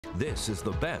This is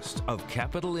the best of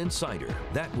Capitol Insider.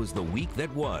 That was the week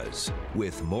that was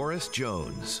with Morris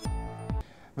Jones.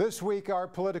 This week, our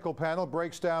political panel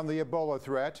breaks down the Ebola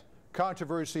threat,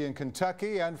 controversy in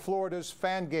Kentucky, and Florida's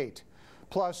Fangate.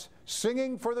 Plus,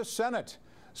 singing for the Senate.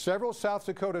 Several South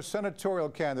Dakota senatorial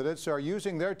candidates are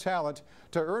using their talent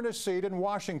to earn a seat in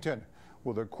Washington.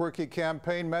 Will their quirky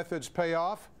campaign methods pay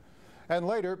off? And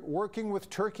later, working with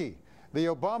Turkey. The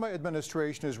Obama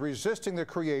administration is resisting the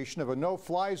creation of a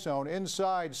no-fly zone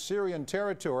inside Syrian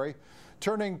territory,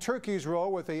 turning Turkey's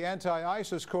role with the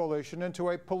anti-ISIS coalition into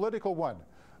a political one.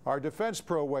 Our defense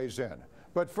pro weighs in.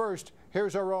 But first,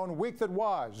 here's our own Week That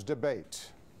Was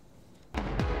debate.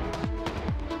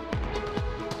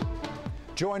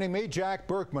 Joining me, Jack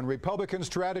Burkman, Republican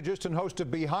strategist and host of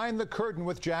Behind the Curtain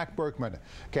with Jack Burkman.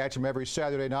 Catch him every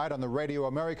Saturday night on the Radio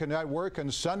America Network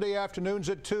and Sunday afternoons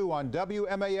at 2 on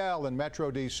WMAL in Metro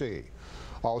D.C.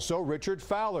 Also, Richard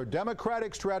Fowler,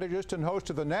 Democratic strategist and host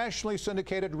of the nationally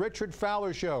syndicated Richard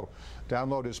Fowler Show.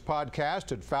 Download his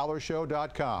podcast at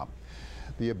fowlershow.com.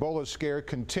 The Ebola scare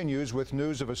continues with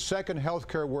news of a second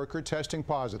healthcare worker testing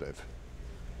positive.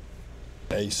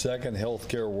 A second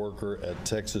healthcare worker at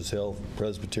Texas Health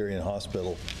Presbyterian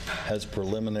Hospital has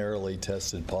preliminarily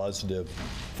tested positive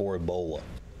for Ebola.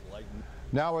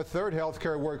 Now a third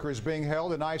healthcare worker is being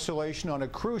held in isolation on a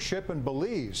cruise ship in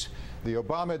Belize. The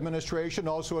Obama administration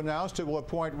also announced it will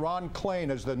appoint Ron Klain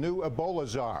as the new Ebola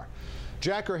czar.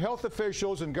 Jack, are health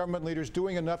officials and government leaders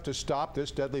doing enough to stop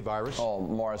this deadly virus? Oh,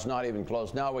 Morris, not even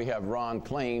close. Now we have Ron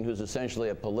Klain, who's essentially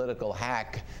a political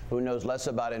hack who knows less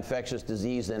about infectious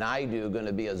disease than I do, going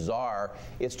to be a czar.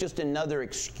 It's just another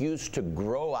excuse to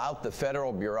grow out the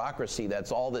federal bureaucracy.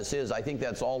 That's all this is. I think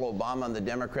that's all Obama and the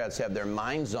Democrats have their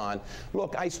minds on.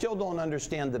 Look, I still don't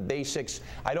understand the basics.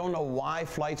 I don't know why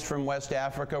flights from West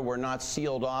Africa were not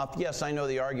sealed off. Yes, I know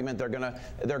the argument they're going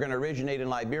to originate in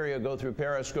Liberia, go through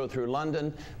Paris, go through London.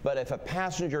 But if a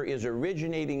passenger is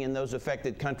originating in those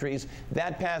affected countries,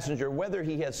 that passenger, whether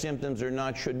he has symptoms or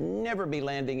not, should never be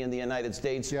landing in the United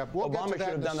States. Yeah, we'll Obama should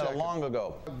have done that long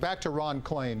ago. Back to Ron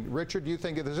Klain. Richard, do you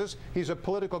think he's a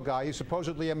political guy, he's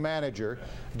supposedly a manager.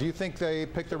 Do you think they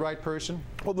picked the right person?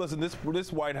 Well, listen,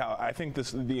 this White House, I think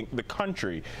the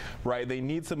country, right, they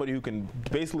need somebody who can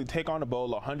basically take on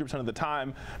Ebola 100% of the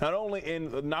time, not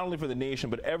only for the nation,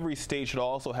 but every state should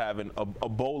also have an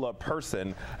Ebola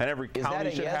person, and every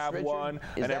county should have one,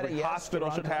 and every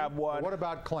hospital should have one. What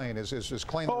about Klain? Is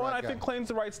Klain the right guy? I think Klain's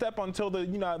the right step until the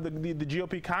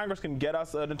GOP Congress can get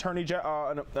us an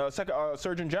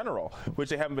Surgeon General, which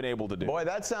they haven't been able to do. Boy,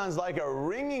 that sounds like a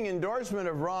ringing endorsement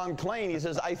of Ron Klain. He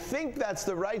says, I think that's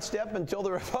the right step until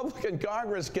the Republican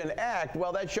Congress can act.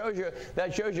 Well, that shows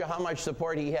you how much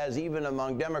support he has even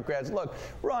among Democrats. Look,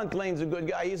 Ron Klain's a good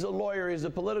guy. He's a lawyer. He's a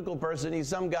political person. He's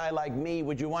some guy like me.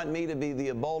 Would you want me to be the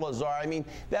Ebola czar? I mean,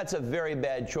 that's a very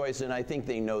bad choice, and I think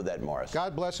they know that, Morris.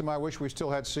 God bless him. I wish we still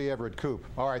had C. Everett Koop.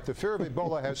 All right, the fear of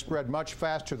Ebola has spread much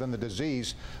faster than the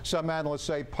disease. Some analysts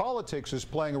say politics is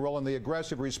playing a role in the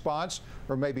aggressive response,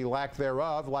 or maybe lack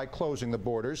thereof, like closing the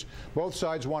borders. Both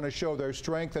sides want to show their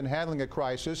strength in handling a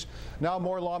crisis. Now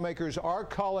more lawmakers are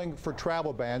calling for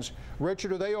travel bans.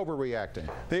 Richard, are they overreacting?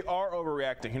 They are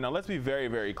overreacting. Now, let's be very,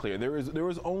 very clear. There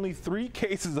was only 3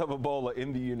 cases of Ebola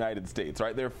in the United States,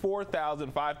 right? There are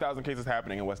 4,000, 5,000 cases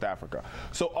happening in West Africa.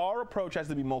 So our approach has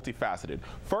to be multifaceted.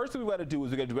 First thing we've got to do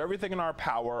is we've got to do everything in our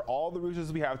power, all the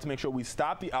resources we have, to make sure we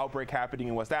stop the outbreak happening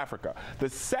in West Africa. The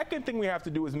second thing we have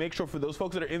to do is make sure for those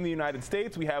folks that are in the United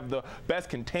States, we have the best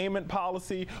containment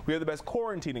policy, we have the best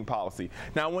quarantining policy.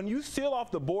 Now, when you seal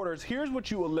off the borders, here's what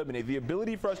you eliminate: the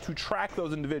ability for us to track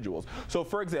those individuals. So,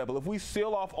 for example, if we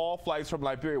seal off all flights from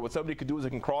Liberia, what somebody could do is they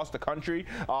can cross the country,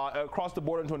 cross the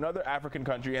border into another African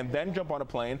country, and then jump on a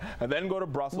plane, and then go to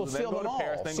Brussels, and then go to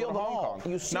Paris, then go to Hong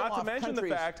Kong. Not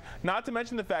to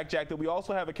mention the fact, Jack, that we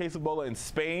also have a case of Ebola in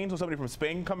Spain, so somebody from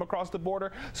Spain can come across the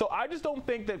border. So I just don't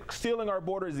think that sealing our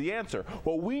border is the answer.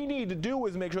 What we need to do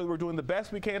is make sure that we're doing the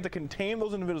best we can to contain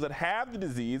those individuals that have the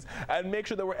disease and make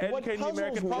sure that we're educating the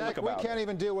American public about it. We can't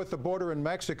even deal with the border in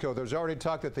Mexico. There's already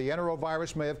talk that the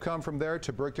enterovirus may have come from there,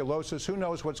 tuberculosis. Who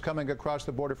knows what's coming across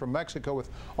the border from Mexico with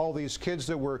all these kids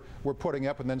that we're putting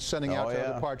up and then sending out to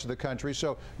other parts of the country.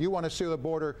 So you want to seal the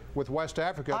border with West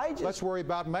Africa. Let's worry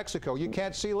about Mexico. You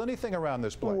can't seal anything around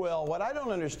this place. Well, what I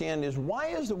don't understand is why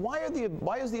is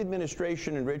the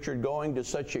administration and Richard going to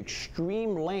such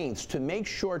extreme lengths to make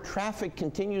sure traffic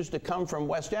continues to come from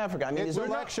West Africa? I mean, is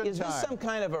this some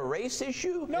kind of a race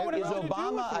issue? No, is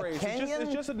Obama a Kenyan?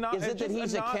 Is it that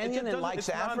he's a Kenyan and likes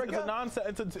Africa?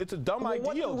 It's a dumb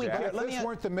idea. If this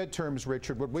weren't the midterms,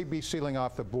 Richard, would we be sealing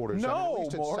off the borders? No,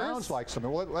 least it sounds like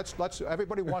something. Well, let's.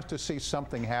 Everybody wants to see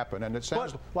something happen, and it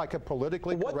sounds like a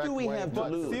politically correct way. What do we have to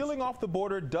lose? Sealing off the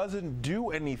border doesn't do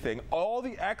anything. All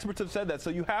the experts have said that. So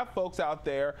you have folks out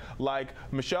there like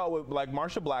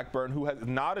Marsha Blackburn, who is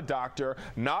not a doctor,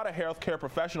 not a healthcare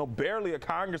professional, barely a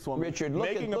congresswoman. Richard, look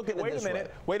at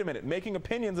it wait a minute, making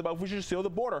opinions about if we should seal the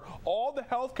border. All the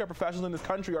healthcare professionals in this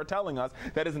country are telling us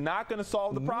that is not going to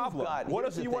solve the problem. What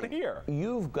else do you want to hear?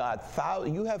 You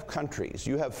have countries.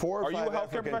 You have 4 or 5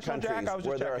 African countries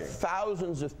where there are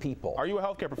thousands of people. Are you a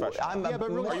healthcare professional?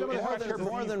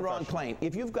 More than Ron Klain.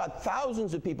 If you've got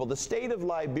thousands of people, the state of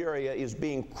Liberia is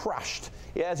being crushed.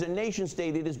 As a nation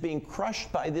state, it is being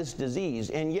crushed by this disease,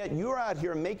 and yet you're out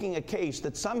here making a case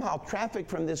that somehow traffic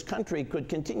from this country could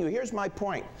continue. Here's my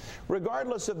point.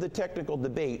 Regardless of the technical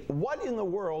debate, what in the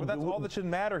world... But that's all that should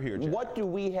matter here, Jack. What do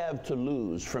we have to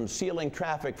lose from sealing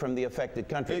traffic from the affected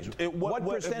countries? What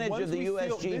percentage of the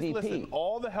U.S. GDP? Listen,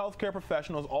 all the healthcare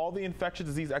professionals, all the infectious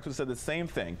disease experts said the same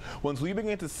thing. Once we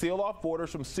begin to seal off borders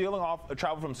from sealing off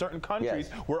travel from certain countries,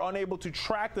 we're unable to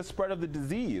track the spread of the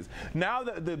disease. Now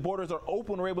that the borders are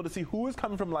open, we're able to see who is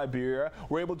coming from Liberia.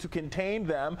 We're able to contain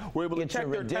them. We're able to check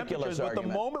their temperatures. But the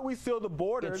moment we seal the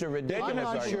borders, they're going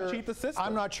to cheat the system.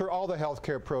 I'm not sure all the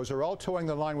healthcare pros are all towing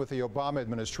the line with the Obama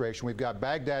administration. We've got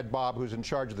Baghdad Bob, who's in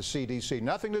charge of the CDC.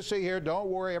 Nothing to see here. Don't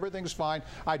worry. Everything's fine.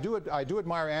 I do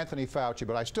admire Anthony Fauci,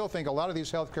 but I still think a lot of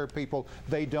these healthcare people,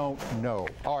 they don't know.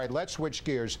 All right, let's switch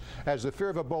gears. As the fear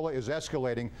of Ebola is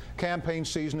escalating, campaign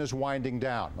season is winding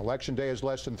down. Election day is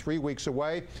less than 3 weeks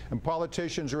away, and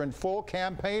politicians are in full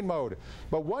campaign mode.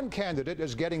 But one candidate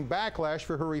is getting backlash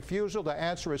for her refusal to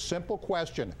answer a simple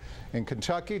question. In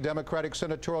Kentucky, Democratic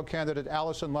senatorial candidate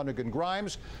Allison Lundigan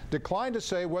Grimes declined to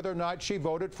say whether or not she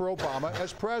voted for Obama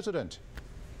as president.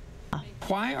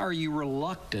 Why are you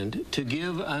reluctant to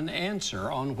give an answer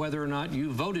on whether or not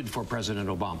you voted for President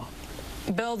Obama?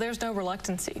 Bill, there's no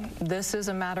reluctancy. This is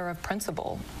a matter of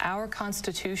principle. Our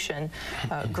Constitution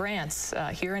grants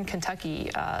here in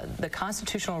Kentucky the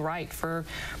constitutional right for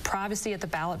privacy at the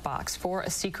ballot box, for a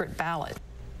secret ballot.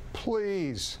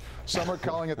 Please. Some are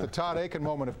calling it the Todd Aiken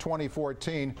moment of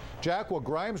 2014. Jack, will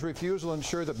Grimes' refusal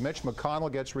ensure that Mitch McConnell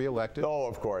gets reelected? Oh,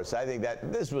 of course. I think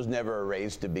that this was never a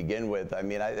race to begin with. I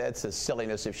mean, that's a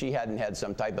silliness. If she hadn't had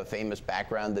some type of famous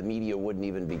background, the media wouldn't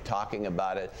even be talking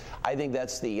about it. I think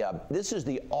that's the, this is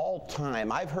the all-time.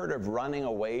 I've heard of running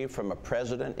away from a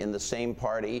president in the same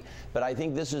party, but I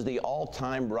think this is the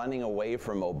all-time running away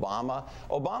from Obama.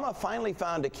 Obama finally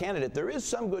found a candidate. There is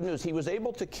some good news. He was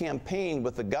able to campaign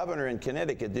with the governor in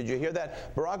Connecticut. Did you hear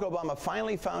that? Barack Obama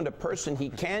finally found a person he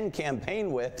can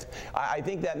campaign with. I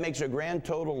think that makes a grand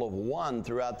total of 1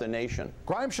 throughout the nation.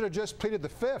 Grimes should have just pleaded the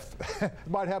 5th. It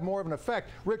might have more of an effect.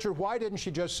 Richard, why didn't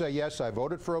she just say, yes, I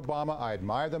voted for Obama, I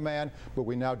admire the man, but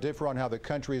we now differ on how the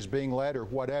country is being led or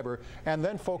whatever, and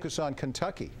then focus on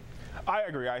Kentucky? I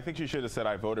agree. I think she should have said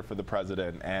I voted for the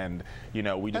president, and you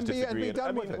know we just disagree.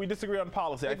 I mean, we disagree on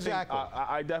policy. Exactly.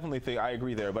 I definitely think I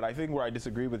agree there, but I think where I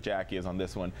disagree with Jackie is on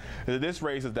this one. This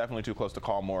race is definitely too close to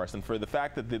call Morris, and for the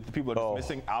fact that the people are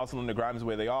dismissing Allison Lundigan Grimes the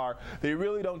way they are, they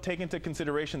really don't take into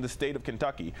consideration the state of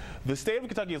Kentucky. The state of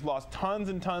Kentucky has lost tons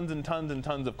and tons and tons and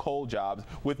tons of coal jobs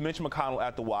with Mitch McConnell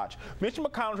at the watch. Mitch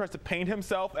McConnell tries to paint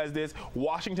himself as this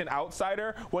Washington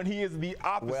outsider when he is the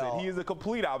opposite. Well, he is the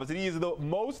complete opposite. He is the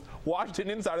most Washington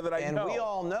insider that I know.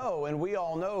 And we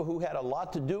all know who had a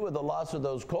lot to do with the loss of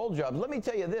those coal jobs. Let me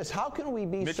tell you this, how can we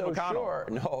be so sure?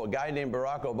 No, a guy named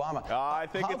Barack Obama. I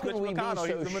think it's Mitch McConnell.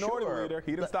 He's the minority leader.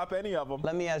 He didn't stop any of them.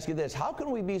 Let me ask you this, how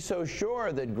can we be so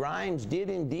sure that Grimes did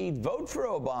indeed vote for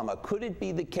Obama? Could it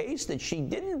be the case that she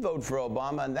didn't vote for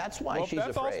Obama and that's why she's afraid?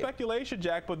 That's all speculation,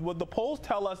 Jack, but what the polls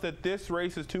tell us that this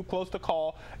race is too close to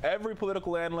call. Every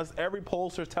political analyst, every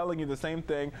pollster is telling you the same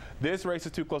thing. This race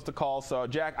is too close to call. So,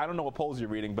 Jack, I don't know what polls you're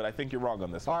reading, but I think you're wrong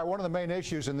on this one. All right, one of the main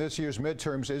issues in this year's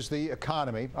midterms is the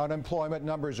economy. Unemployment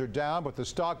numbers are down, but the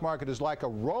stock market is like a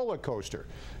roller coaster.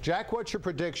 Jack, what's your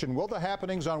prediction? Will the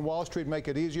happenings on Wall Street make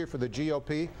it easier for the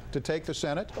GOP to take the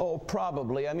Senate? Oh,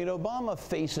 probably. I mean, Obama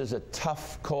faces a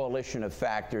tough coalition of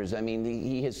factors. I mean,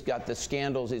 he has got the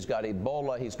scandals, he's got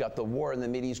Ebola, he's got the war in the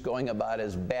Mideast going about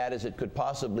as bad as it could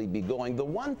possibly be going. The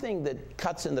one thing that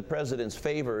cuts in the president's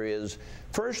favor is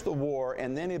first the war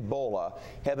and then Ebola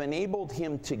have enabled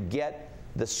him to get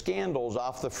the scandals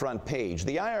off the front page.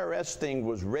 The IRS thing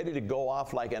was ready to go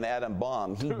off like an atom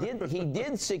bomb. He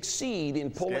did succeed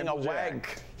in pulling a wag.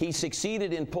 He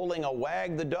succeeded in pulling a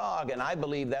wag the dog, and I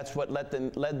believe that's what led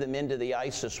them into the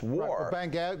ISIS war.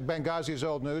 Right. Well, Benghazi is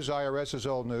old news. IRS is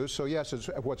old news. So yes, it's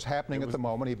what's happening at the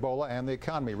moment: Ebola and the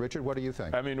economy. Richard, what do you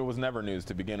think? I mean, it was never news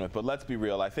to begin with. But let's be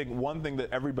real. I think one thing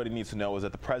that everybody needs to know is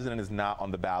that the president is not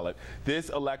on the ballot. This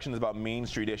election is about Main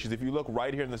Street issues. If you look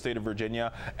right here in the state of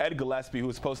Virginia, Ed Gillespie, who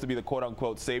is supposed to be the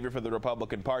quote-unquote savior for the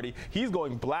Republican Party, he's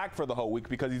going black for the whole week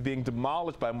because he's being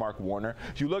demolished by Mark Warner.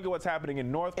 If you look at what's happening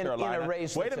in North Carolina, in a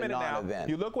race wait a minute now.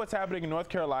 You look what's happening in North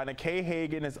Carolina. Kay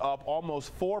Hagan is up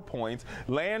almost 4 points.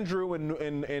 Landrew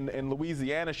in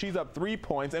Louisiana, she's up 3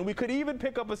 points, and we could even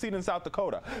pick up a seat in South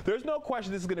Dakota. There's no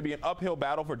question this is going to be an uphill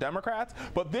battle for Democrats,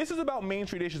 but this is about Main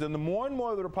Street issues, and the more and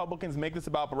more the Republicans make this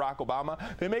about Barack Obama,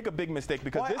 they make a big mistake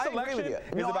because this election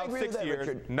is about 6 years,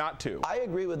 Richard, not 2. I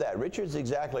agree with that. Richard's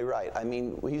exactly right. I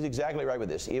mean, he's exactly right with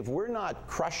this. If we're not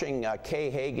crushing Kay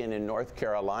Hagan in North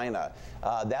Carolina,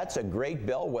 that's a great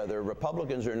bellwether.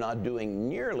 Republicans are not doing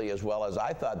nearly as well as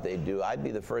I thought they'd do. I'd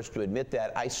be the first to admit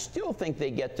that. I still think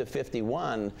they get to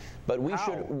 51, but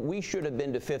we should have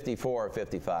been to 54 or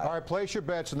 55. All right, place your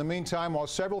bets. In the meantime, while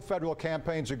several federal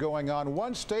campaigns are going on,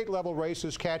 one state-level race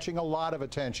is catching a lot of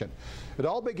attention. It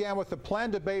all began with the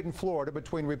planned debate in Florida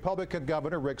between Republican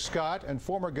Governor Rick Scott and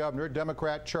former Governor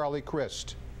Democrat Charlie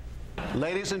Crist.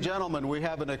 Ladies and gentlemen, we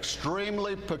have an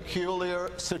extremely peculiar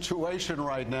situation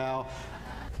right now.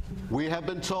 We have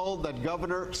been told that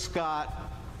Governor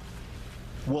Scott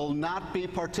will not be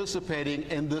participating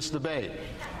in this debate.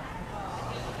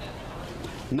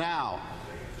 Now,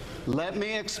 let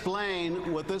me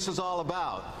explain what this is all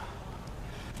about.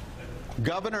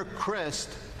 Governor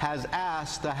Crist has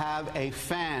asked to have a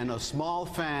fan, a small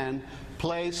fan,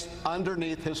 placed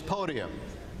underneath his podium.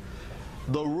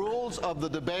 The rules of the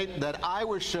debate that I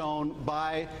was shown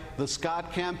by the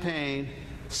Scott campaign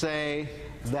say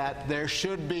that there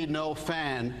should be no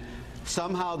fan.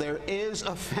 Somehow there is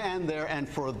a fan there, and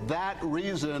for that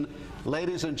reason,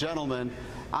 ladies and gentlemen,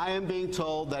 I am being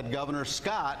told that Governor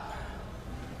Scott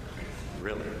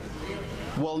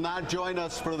will not join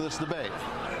us for this debate.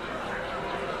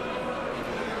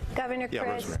 Governor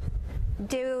Crist,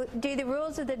 do the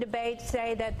rules of the debate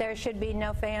say that there should be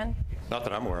no fan? Not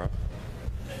that I'm aware of.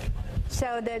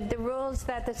 So the rules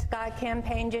that the Scott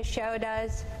campaign just showed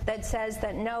us that says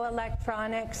that no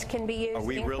electronics can be used, are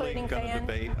we really going to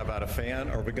debate about a fan,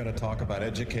 or are we going to talk about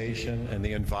education and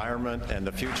the environment and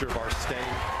the future of our state?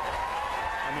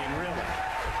 I mean, really.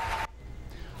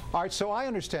 All right, so I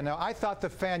understand now. I thought the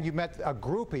fan, you meant a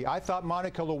groupie. I thought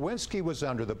Monica Lewinsky was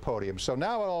under the podium. So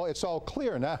now it's all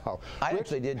clear now. I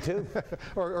actually did too.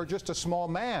 or just a small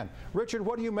man. Richard,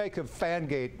 what do you make of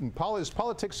Fangate? And is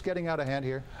politics getting out of hand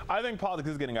here? I think politics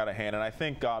is getting out of hand, and I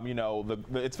think you know,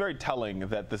 it's very telling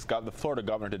that the Florida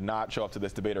governor did not show up to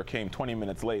this debate or came 20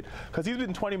 minutes late, because he's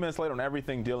been 20 minutes late on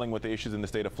everything dealing with the issues in the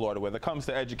state of Florida. When it comes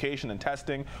to education and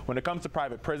testing, when it comes to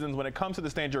private prisons, when it comes to the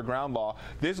stand your ground law,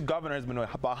 this governor has been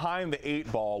behind the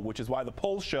 8 ball, which is why the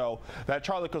polls show that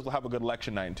Charlie Crist will have a good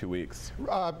election night in 2 weeks.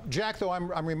 Jack, though,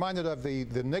 I'm reminded of the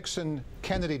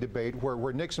Nixon-Kennedy debate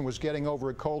where Nixon was getting over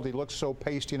a cold. He looked so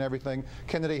pasty and everything.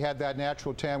 Kennedy had that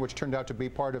natural tan, which turned out to be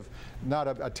part of not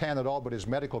a tan at all, but his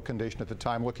medical condition at the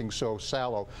time, looking so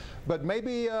sallow. But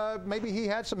maybe he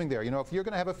had something there. You know, if you're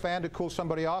going to have a fan to cool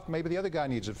somebody off, maybe the other guy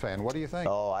needs a fan. What do you think?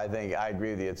 Oh, I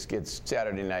agree with you. It's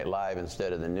Saturday Night Live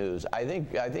instead of the news. I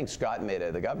think Scott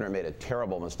the governor made a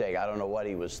terrible mistake. I don't know what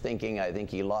he was thinking. I think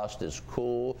he lost his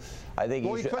cool. Well,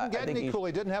 he couldn't get any cool.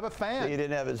 He didn't have a fan. He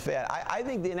didn't have his fan. I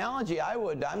think the analogy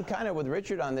I'm kind of with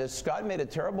Richard on this. Scott made a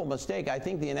terrible mistake. I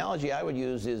think the analogy I would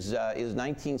use is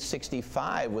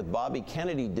 1965 with Bobby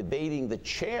Kennedy debating the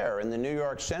chair in the New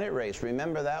York Senate race.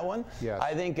 Remember that one? Yes.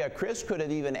 I think Chris could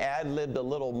have even ad-libbed a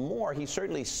little more. He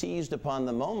certainly seized upon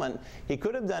the moment. He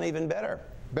could have done even better.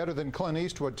 Better than Clint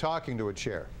Eastwood talking to a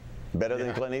chair. Better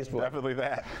than Clint Eastwood. Definitely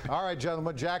that. All right,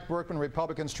 gentlemen. Jack Burkman,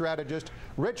 Republican strategist.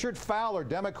 Richard Fowler,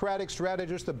 Democratic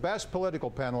strategist. The best political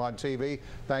panel on TV.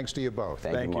 Thanks to you both.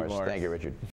 Thank you, Morris. Thank you,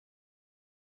 Richard.